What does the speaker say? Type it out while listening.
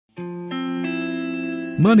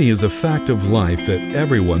Money is a fact of life that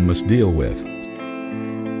everyone must deal with.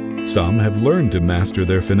 Some have learned to master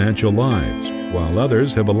their financial lives, while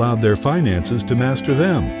others have allowed their finances to master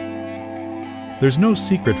them. There's no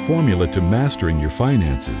secret formula to mastering your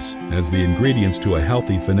finances, as the ingredients to a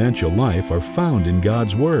healthy financial life are found in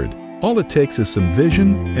God's Word. All it takes is some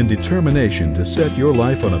vision and determination to set your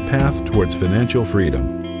life on a path towards financial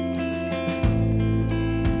freedom.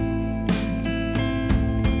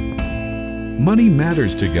 Money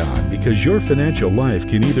matters to God because your financial life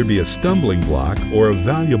can either be a stumbling block or a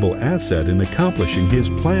valuable asset in accomplishing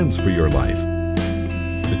His plans for your life.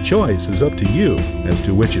 The choice is up to you as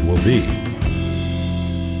to which it will be.